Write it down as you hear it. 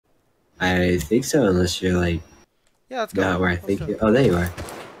I think so, unless you're like Yeah, let's go. not where I Let's think go. you. Oh, there you are.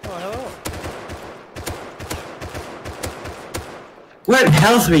 Oh, hello. What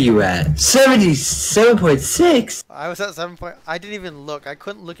health were you at? 77.6. I was at 7 point. I didn't even look. I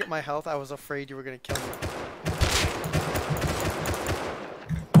couldn't look at my health. I was afraid you were gonna kill me.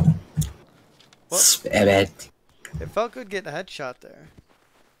 Well, Spam it. it felt good getting a headshot there.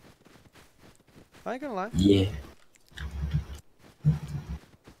 I ain't gonna lie. Yeah.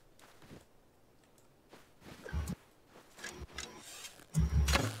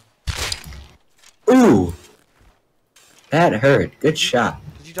 Ooh, that hurt. Good shot.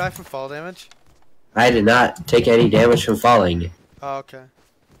 Did you die from fall damage? I did not take any damage from falling. Oh, okay.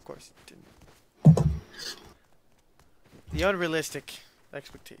 Of course you didn't. The unrealistic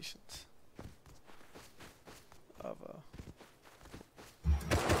expectations of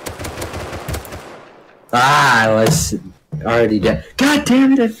Ah, I was already dead. God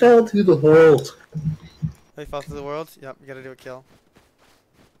damn it, I fell through the hole. They fell through the world? Yep, you gotta do a kill.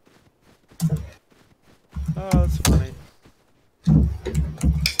 Oh, that's funny.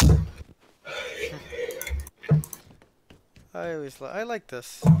 I like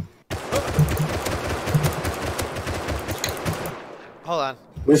this. Hold on.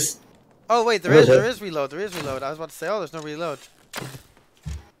 This. Oh wait, there is reload. There is reload. I was about to say, oh, there's no reload.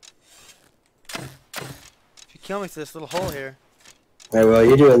 If you kill me through this little hole here. Alright, well,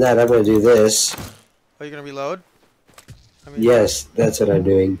 you're doing that. I'm gonna do this. Are you gonna reload? I mean, Yes, that's what I'm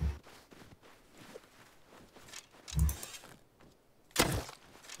doing.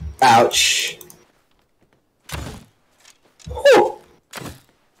 Ouch. Whew.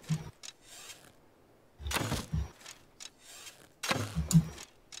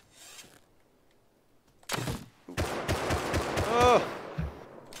 Oh.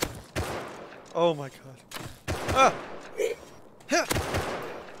 Oh my god. Ah. Huh.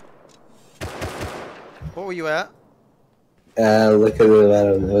 What were you at? Look at the, I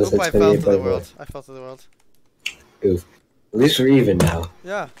don't know. Oop, I fell through the world. I fell through the world. Oof. At least we're even now.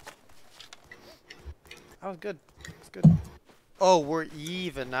 Yeah. That was good. That's good. Oh, we're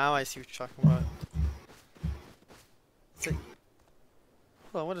even. Now I see what you're talking about.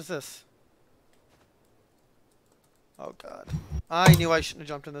 Hold on, what is this? Oh god. I knew I shouldn't have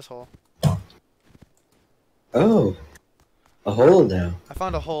jumped in this hole. Oh. A hole now. I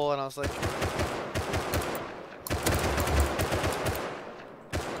found a hole and I was like...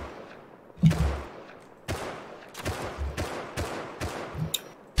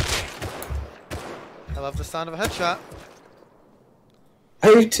 I love the sound of a headshot.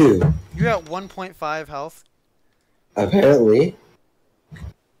 I do too. You're at 1.5 health. Apparently.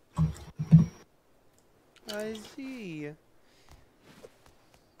 I see.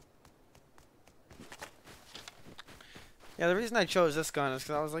 Yeah, the reason I chose this gun is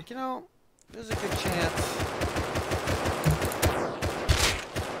because I was like, you know, there's a good chance.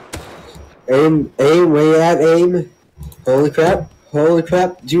 Aim, where you at, aim? Holy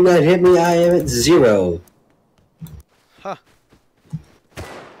crap, do not hit me, I am at 0. Huh.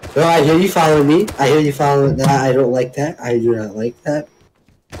 No, I hear you following me, that, I don't like that, I do not like that.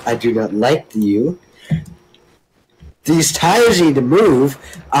 I do not like you. These tires need to move,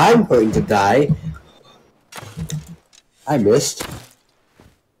 I'm going to die. I missed.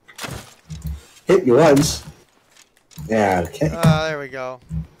 Hit you once. Yeah, okay. There we go.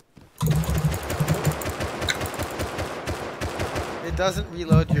 It doesn't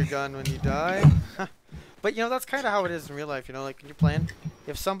reload your gun when you die. But, you know, that's kind of how it is in real life, you know? Like, when you're playing,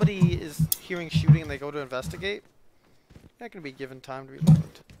 if somebody is hearing shooting and they go to investigate, they're not going to be given time to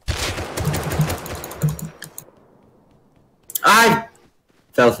reload. I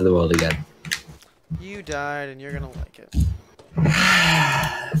fell through the world again. You died, and you're going to like it.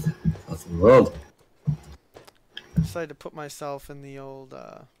 Fell through the world. I decided to put myself in the old,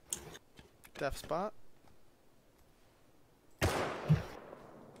 death spot.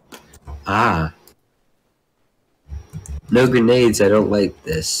 Ah. No grenades, I don't like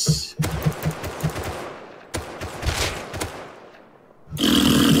this.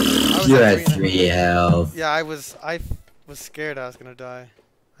 You're at 3 health. Yeah, I was scared I was gonna die.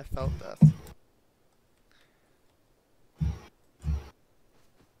 I felt death.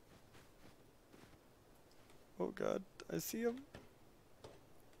 Oh god, I see him.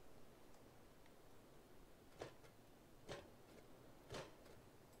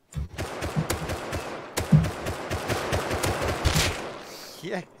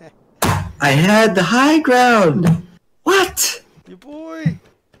 Yeah. I had the high ground! What? Your boy!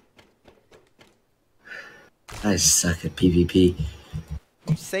 I suck at PvP.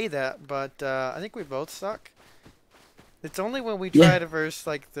 You say that, but I think we both suck. It's only when we Yeah. try to verse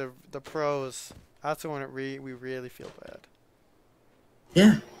like the pros. That's when we really feel bad.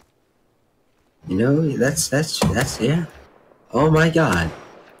 Yeah. You know, that's yeah. Oh my God.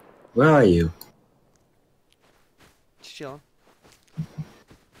 Where are you? Just chilling.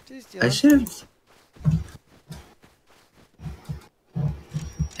 Just I chilling. should have.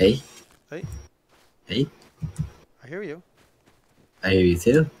 Hey. Hey. Hey. I hear you. I hear you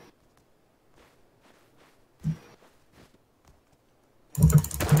too.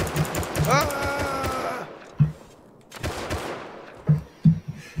 Ah!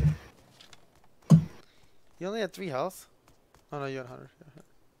 You only had 3 health? Oh no, you had 100.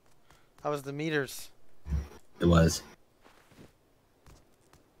 That was the meters. It was.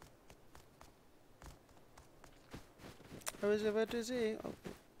 I was about to say.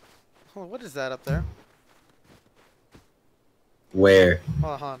 Oh, what is that up there? Where?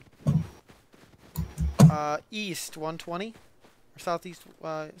 Hold on. East 120 or southeast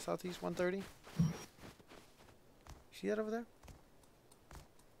 130. See that over there?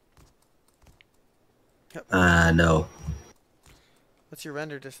 Yep. No. What's your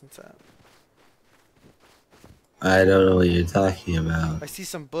render distance at? I don't know what you're talking about. I see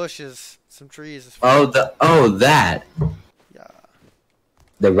some bushes, some trees. That. Yeah.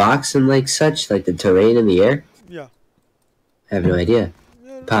 The rocks and like such, like the terrain in the air? Yeah. I have no idea.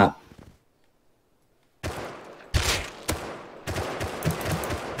 Pop.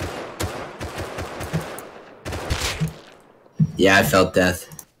 Yeah, I felt death.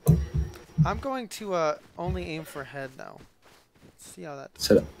 I'm going to only aim for head now. Let's see how that.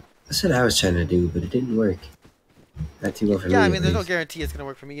 So that's what I was trying to do, but it didn't work. Not too well for me. Yeah, I mean, there's no guarantee it's gonna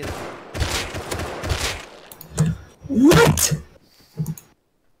work for me either. What?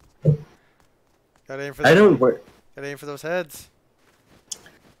 Gotta aim for. I don't work. Gotta aim for those heads.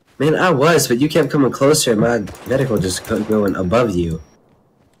 Man, I was, but you kept coming closer, and my medical just kept going above you.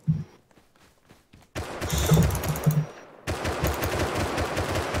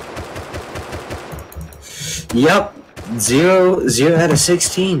 Yup. 0 out of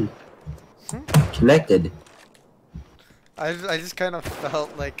 16. Connected. I just kind of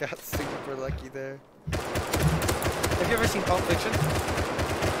felt like I got super lucky there. Have you ever seen Pulp Fiction?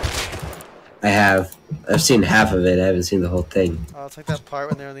 I have. I've seen half of it. I haven't seen the whole thing. Oh, it's like that part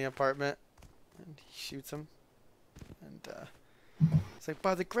when they're in the apartment and he shoots him. And it's like,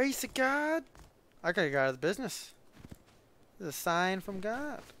 by the grace of God, I gotta get out of the business. It's a sign from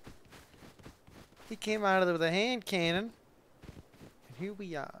God. He came out of there with a hand cannon. And here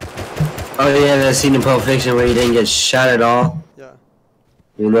we are. Oh yeah, that scene in Pulp Fiction where he didn't get shot at all. Yeah.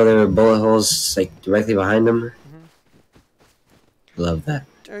 Even though there were bullet holes like directly behind him. Mm-hmm. Love that.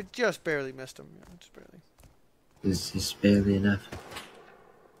 I just barely missed him. Yeah, just barely. It's just barely enough.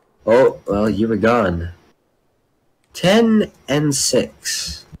 Oh, well, you were gone. 10 and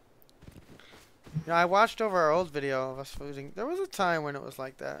 6. Yeah, I watched over our old video of us losing. There was a time when it was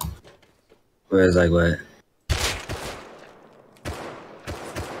like that. Where it's like what?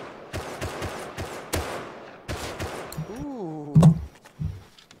 Ooh.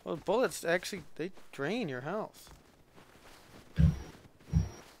 Well, bullets actually, they drain your health.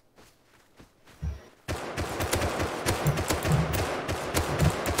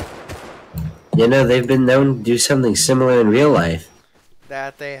 You know, they've been known to do something similar in real life.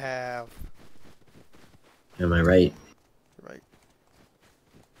 That they have. Am I right? Right.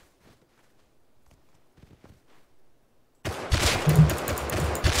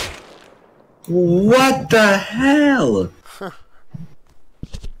 What the hell?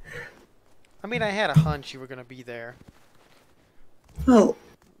 I mean, I had a hunch you were gonna be there. Well,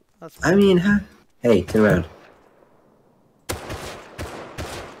 I mean, huh? Hey, turn around.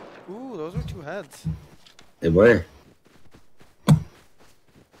 Ooh, those were 2 heads. They were.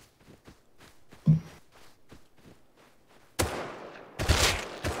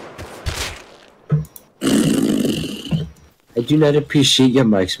 I do not appreciate your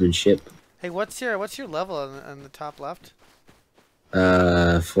marksmanship. Hey, what's your level on the top left?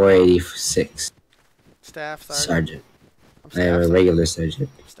 486. Staff sergeant. Sergeant. I'm I am a sergeant. regular sergeant.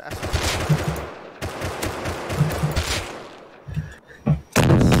 Staff.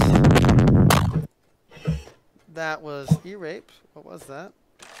 That was e-rape. What was that?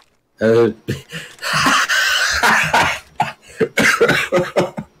 Those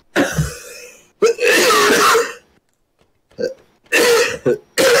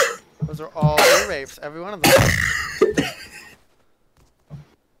are all e-rapes. Every one of them.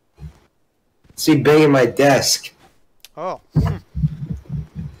 See, banging my desk. Oh. And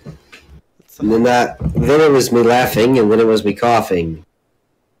then it was me laughing, and then it was me coughing.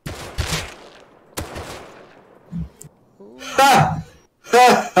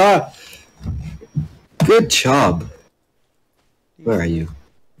 Good job. Where are you?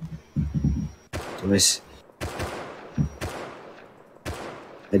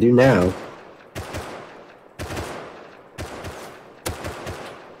 I do now.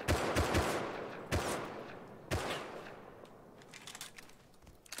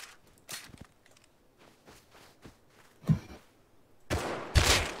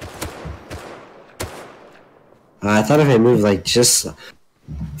 I thought if I moved like just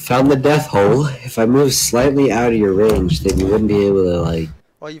found the death hole, if I moved slightly out of your range, then you wouldn't be able to like.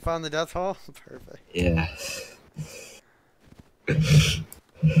 Oh, you found the death hole? Perfect. Yeah.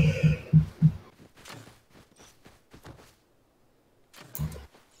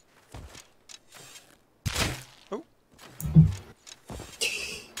 Oh.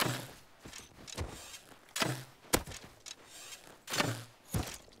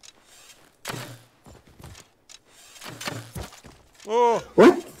 Oh.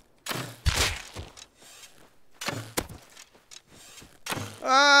 What?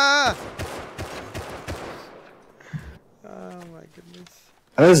 Ah! Oh my goodness.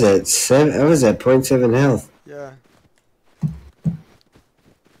 I was at 7. I was at 0.7 health. Yeah.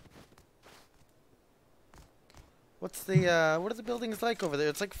 What's the what are the buildings like over there?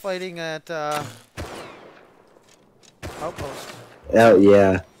 It's like fighting at Outpost. Oh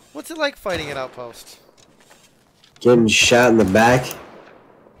yeah. What's it like fighting at Outpost? Getting shot in the back.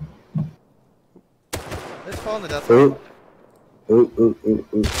 Let's fall in the death hole. Ooh.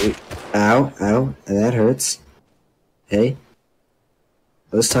 Ow, ow, that hurts. Hey.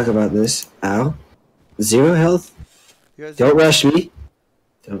 Let's talk about this. Ow. 0 health. Don't rush me.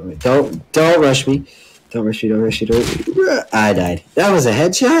 Don't rush me. Don't rush me. I died. That was a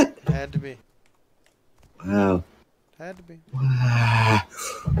headshot? Had to be. Wow. Had to be.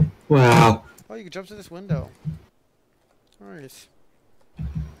 Wow. Oh, you can jump through this window. Nice.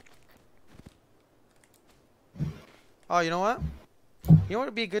 Oh, you know what? You know what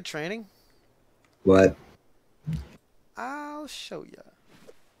would be a good training? What? I'll show ya.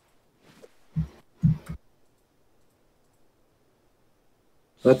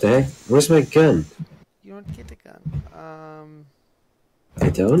 What the heck? Where's my gun? You don't get the gun. I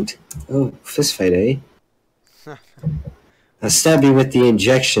don't? Oh, fist fight, eh? I'll stab you with the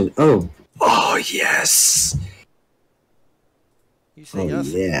injection. Oh. Oh, yes! You say Oh, yes?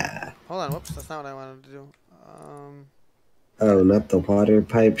 yeah. Hold on, whoops, that's not what I wanted to do. Oh, not the water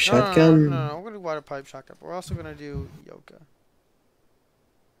pipe shotgun? No, we're gonna do water pipe shotgun, but we're also gonna do yoga.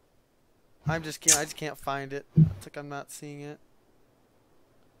 I just can't find it. It's like I'm not seeing it.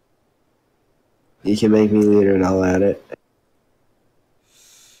 You can make me leader and I'll add it.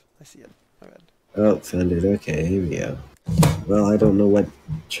 I see it. My bad. Oh, found it. Okay, here we go. Well, I don't know what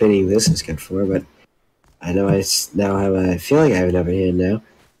training this is good for, but I know I now have a feeling I have an upper hand now.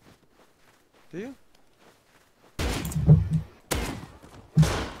 Do you?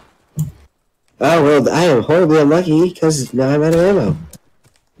 Oh, well, I am horribly unlucky because now I'm out of ammo.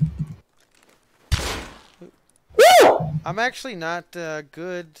 Woo! I'm actually not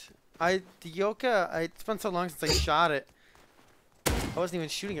good. The Yoka, it's been so long since I shot it. I wasn't even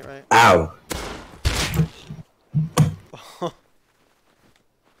shooting it right. Ow.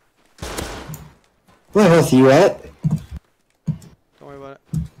 What health are you at? Don't worry about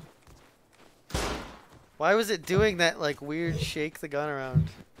it. Why was it doing that, like, weird shake the gun around?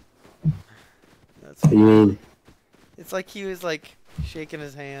 That's What do you mean? It's like he was, like, shaking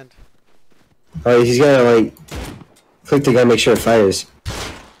his hand. Oh, he's gotta, like, click the gun, make sure it fires.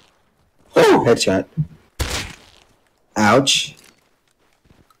 Oh, headshot. Ouch.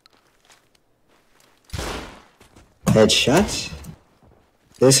 Headshot.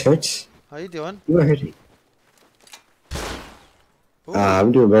 This hurts. How you doing? You are hurting. Ooh.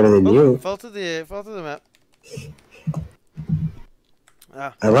 I'm doing better than you. Fell to the map.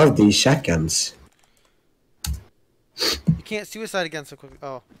 Ah. I love these shotguns. You can't suicide again so quickly.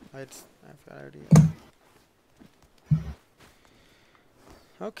 Oh, I forgot already.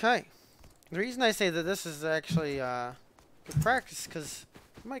 Okay. The reason I say that this is actually good practice, because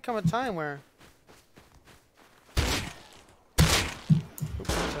there might come a time where.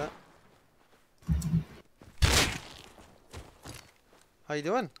 Oops, that. How you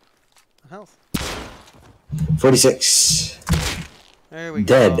doing? Health. 46. There we go.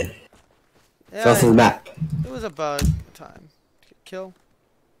 Dead. Yeah, Fell to the map. it was about time. Kill.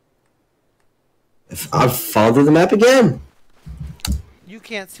 I'll fall to the map again. You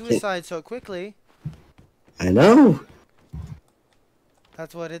can't suicide so quickly. I know.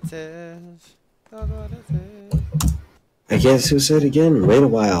 That's what it says. That's what it says. I can't suicide again. Wait a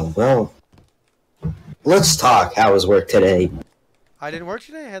while. Well, let's talk. How was work today? I didn't work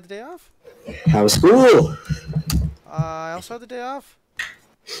today. I had the day off. How was school? I also had the day off.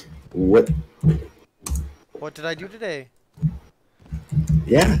 What? What did I do today?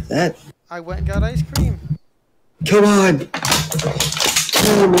 Yeah, that. I went and got ice cream. Come on.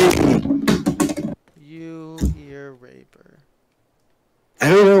 Tell me. You ear raper. I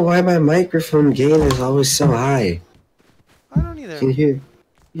don't know why my microphone gain is always so high. I don't either. Can you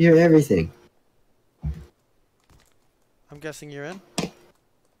hear everything? I'm guessing you're in.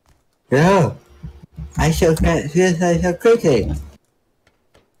 No. I so fast. I so quickly.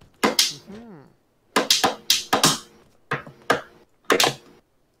 Hmm.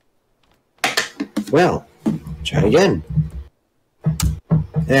 Well, try again.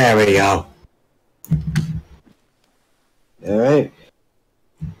 There we go. All right.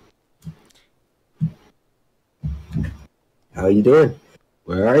 How you doing?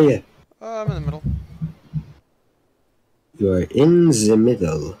 Where are you? I'm in the middle. You are in the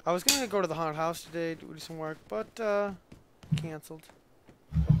middle. I was gonna go to the haunted house today to do some work, but canceled.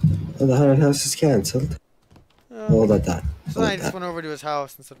 Oh, the haunted house is cancelled. Hold that thought. So then I just went over to his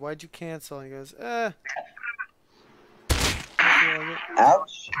house and said, "Why'd you cancel?" And he goes, "I feel like it."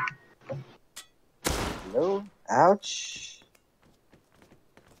 Ouch. No. Ouch.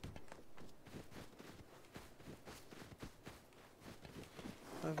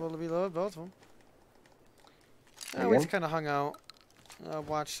 Might as well reload both of them. We Again? just kind of hung out.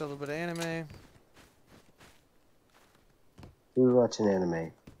 Watched a little bit of anime. Who's watching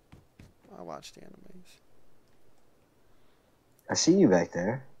anime? I watched animes. I see you back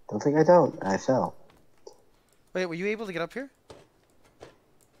there. Don't think I don't. I fell. Wait, were you able to get up here?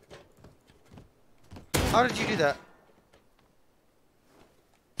 How did you do that?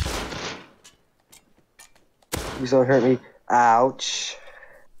 Please don't hurt me. Ouch.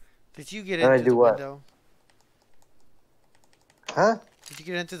 Did you get How'd I into do the what? window? Huh? Did you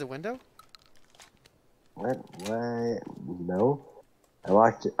get into the window? What? What? No. I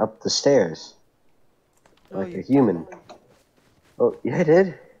walked up the stairs. No, Like you a human. Oh, yeah, I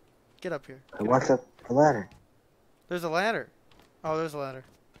did. get up here. I walked up the ladder. There's a ladder. Oh, there's a ladder.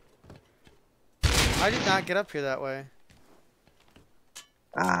 I did not get up here that way.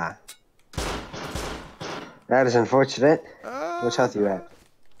 Ah. That is unfortunate. Oh, Which health you at?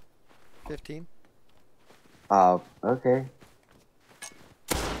 15. Oh, okay.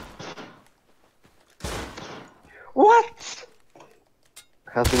 What?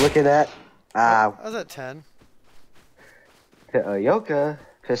 How's you looking at? I was at 10. The Oyoka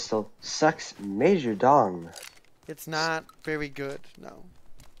pistol sucks major dong. It's not very good, no.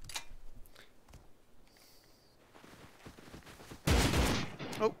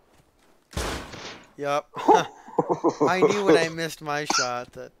 Oh. Yup. I knew when I missed my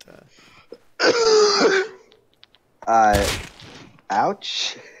shot that...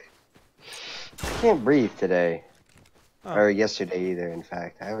 Ouch. I can't breathe today. Oh, Or yesterday either, in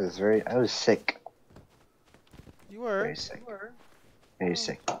fact. I was sick. you were. Very sick. Very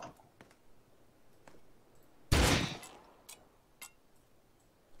sick.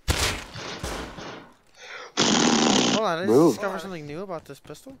 Hold on, did I just Move. discover something new about this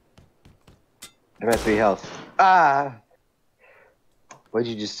pistol? I'm at 3 health. Ah! What'd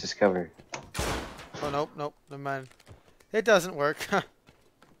you just discover? Oh, nope, never mind. It doesn't work.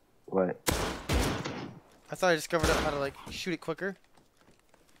 What? I thought I discovered how to, like, shoot it quicker.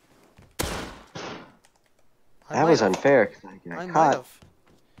 That was unfair, 'cause I got I might caught. have.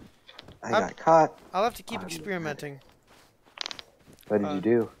 I got caught. I'll have to keep experimenting. What did you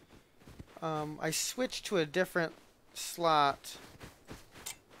do? I switched to a different slot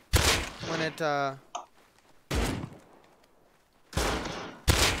when it,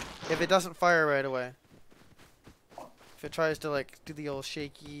 if it doesn't fire right away. If it tries to, like, do the old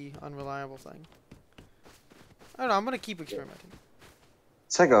shaky, unreliable thing. I don't know, I'm gonna keep experimenting.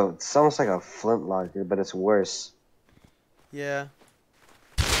 It's almost like a flintlocker, but it's worse. Yeah.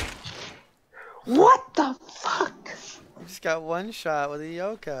 What the fuck? You just got one shot with a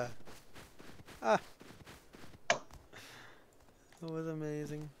Yoka. Ah. That was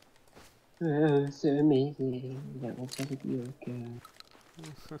amazing. Oh, so amazing. That was like a yoga.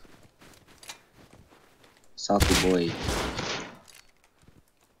 Salty boy.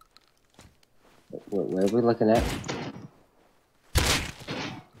 What are we looking at?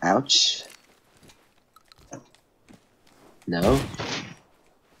 Ouch. No.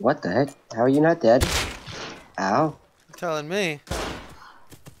 What the heck? How are you not dead? Ow. You're telling me.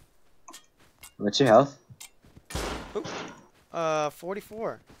 What's your health? Oop.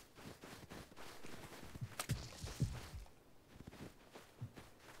 44.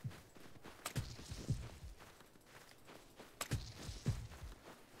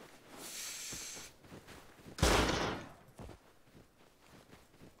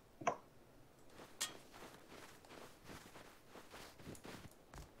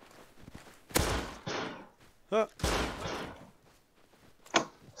 Huh.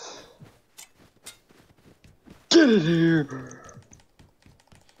 Get it here.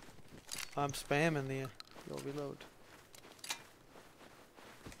 I'm spamming the reload.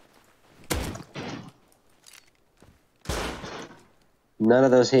 None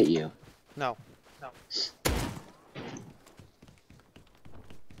of those hit you. No. No.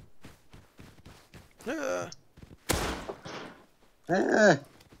 Ah.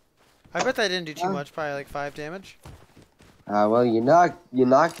 I bet that didn't do too much. Probably like 5 damage. Well, you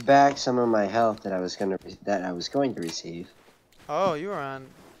knocked back some of my health that I was going to receive. Oh, you were on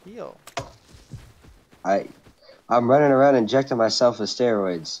heal. I'm running around injecting myself with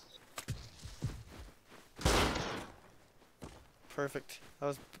steroids. Perfect. That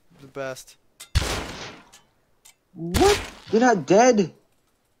was the best. What? You're not dead?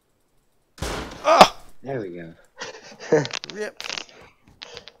 Oh! There we go. Rip.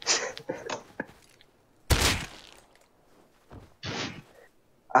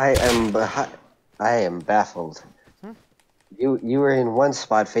 I am baffled. Hmm? You were in one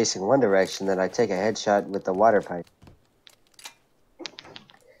spot facing one direction, then I take a headshot with the water pipe.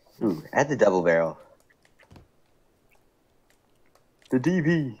 At the double barrel. The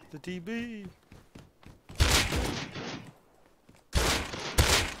DB. The DB.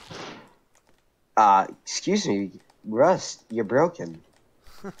 Excuse me, Rust, you're broken.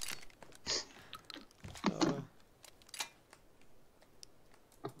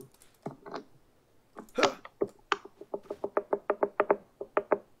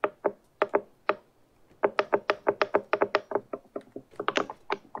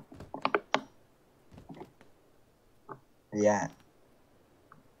 Yeah.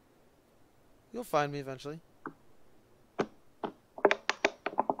 You'll find me eventually.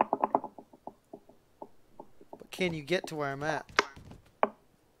 But can you get to where I'm at?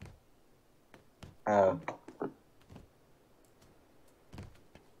 Oh.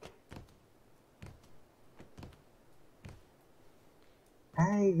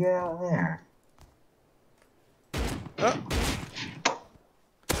 How do you get out there?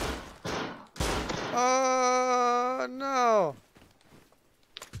 Oh no!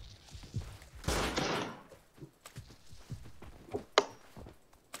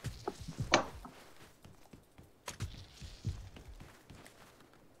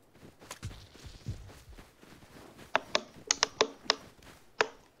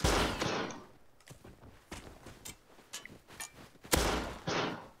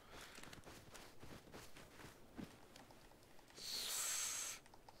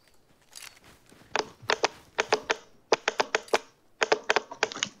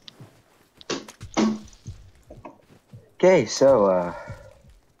 Okay, so,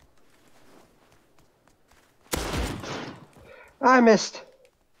 I missed.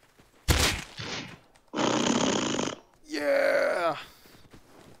 Yeah!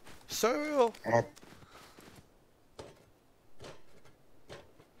 Sail!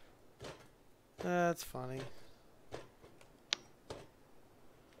 That's funny.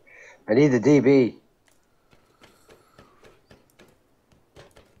 I need the DB.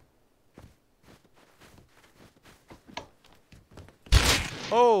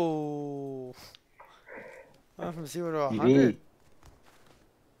 Oh! Went from 0 to 100. DB.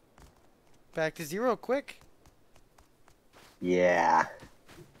 Back to 0 quick. Yeah.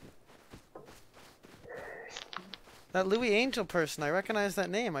 That Louis Angel person, I recognize that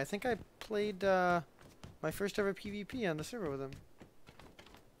name. I think I played my first ever PvP on the server with him.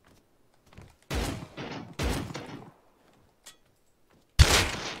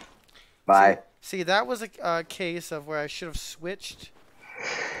 Bye. See, that was a case of where I should have switched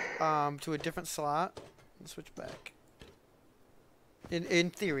to a different slot and switch back. In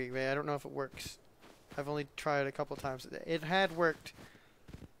theory, right? I don't know if it works. I've only tried a couple times. It had worked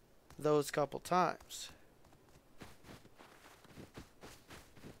those couple times.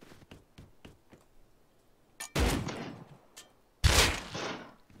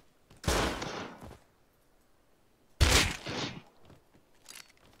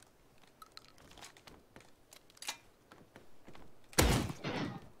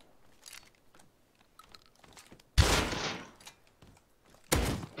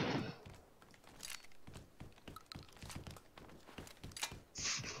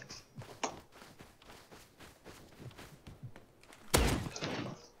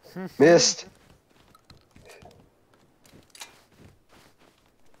 Missed.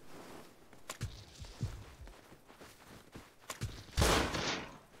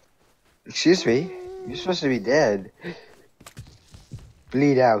 Excuse me. You're supposed to be dead.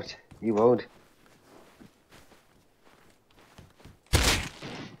 Bleed out. You won't.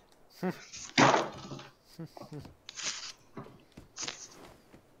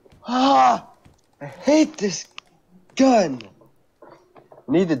 Ah! I hate this gun.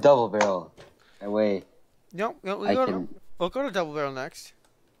 Need the double barrel. That way No, I can. we'll go to double barrel next.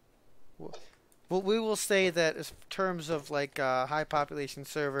 We will say that in terms of like high population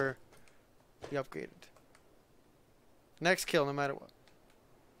server, we upgraded. Next kill, no matter what.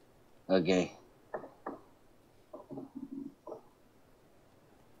 Okay.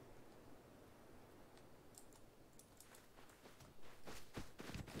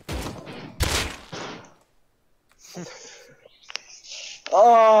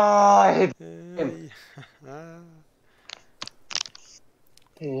 Oh, I hate him.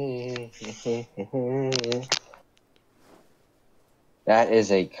 That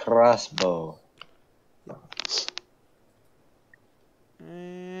is a crossbow.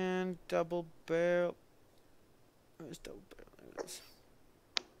 And double barrel. Where's double barrel? There it is.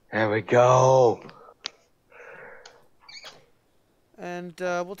 There we go. And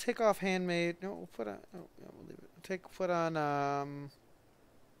we'll take off handmade. No, we'll put on. Oh, yeah, we'll leave it. Put on.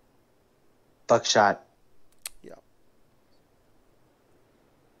 Buckshot. Yeah.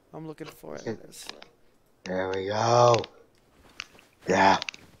 I'm looking for it. There it is. There we go. Yeah.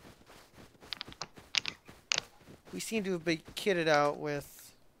 We seem to have been kitted out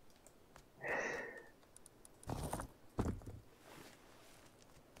with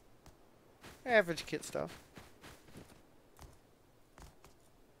average kit stuff.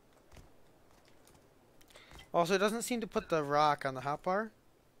 Also, it doesn't seem to put the rock on the hotbar.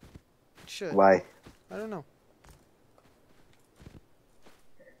 It should. Why? I don't know.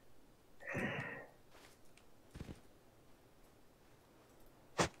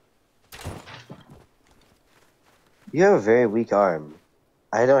 You have a very weak arm.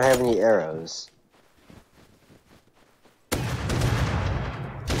 I don't have any arrows.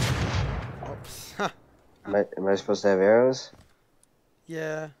 Oops. Am I supposed to have arrows?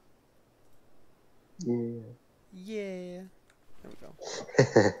 Yeah. Yeah. Yeah. There we go.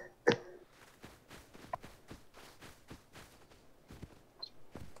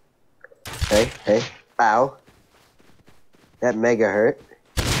 Hey. Ow. That mega hurt.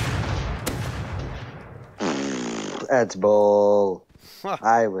 That's bull.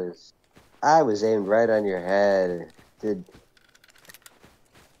 I was aimed right on your head. Did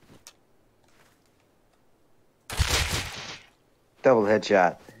double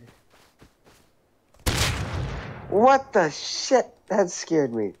headshot. What the shit? That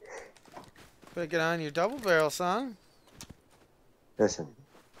scared me. Better get on your double barrel, son. Listen,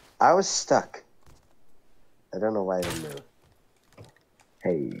 I was stuck. I don't know why I didn't move.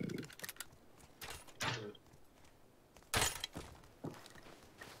 Hey.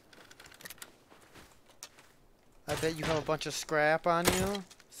 I bet you have a bunch of scrap on you.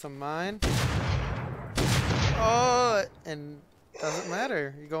 Some mine. Oh, and doesn't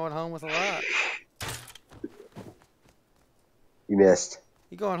matter. You're going home with a lot. You missed.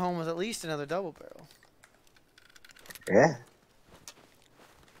 You're going home with at least another double barrel. Yeah.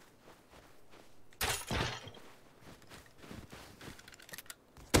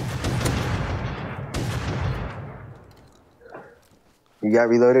 You got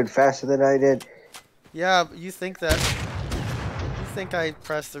reloaded faster than I did. Yeah, you think that? You think I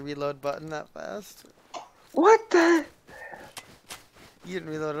pressed the reload button that fast? What the? You didn't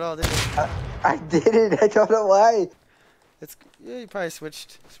reload at all, did you? I didn't. I don't know why. Yeah, you probably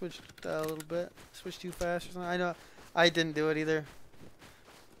switched a little bit. Switched too fast or something. I know. I didn't do it either.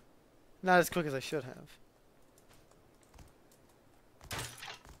 Not as quick as I should have.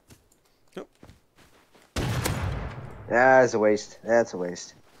 Nope. That's a waste. That's a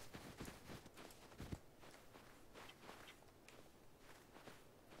waste.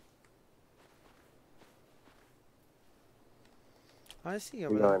 I see Where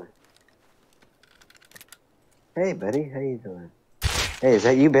over you there. going? Hey, buddy. How you doing? Hey, is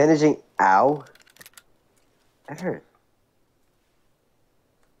that you bandaging? Ow. That hurt.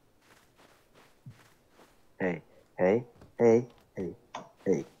 Hey. Hey. Hey. Hey.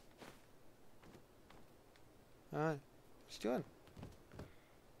 Hey. Alright. What you doing?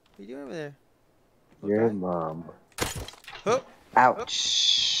 What are you doing over there? Your Okay. mom. Oh.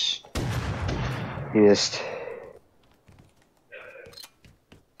 Ouch. You missed.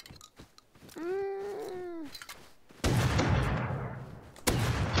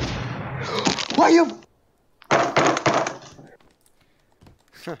 Why you?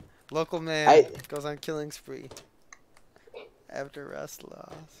 Local man goes on killing spree after rest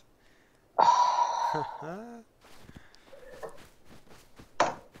loss.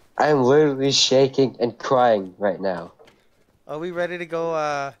 I'm literally shaking and crying right now. Are we ready to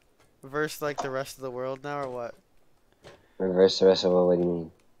go versus like the rest of the world now, or what? Reverse the rest of what do you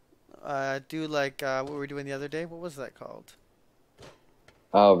mean? Do like what we were doing the other day. What was that called?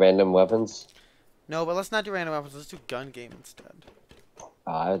 Oh, random weapons? No, but let's not do random weapons. Let's do gun game instead.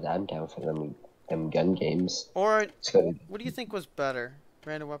 I'm down for them gun games. Or It's gonna be what do you think was better,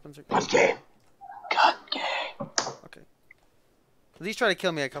 random weapons or gun gun game? game. Gun game. Okay. At least try to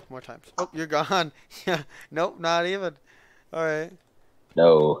kill me a couple more times. Oh, you're gone. Yeah. Nope, not even. All right.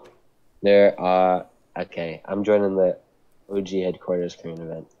 No. There are okay, I'm joining the OG headquarters current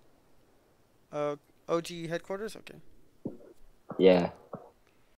event. OG headquarters. Okay. Yeah.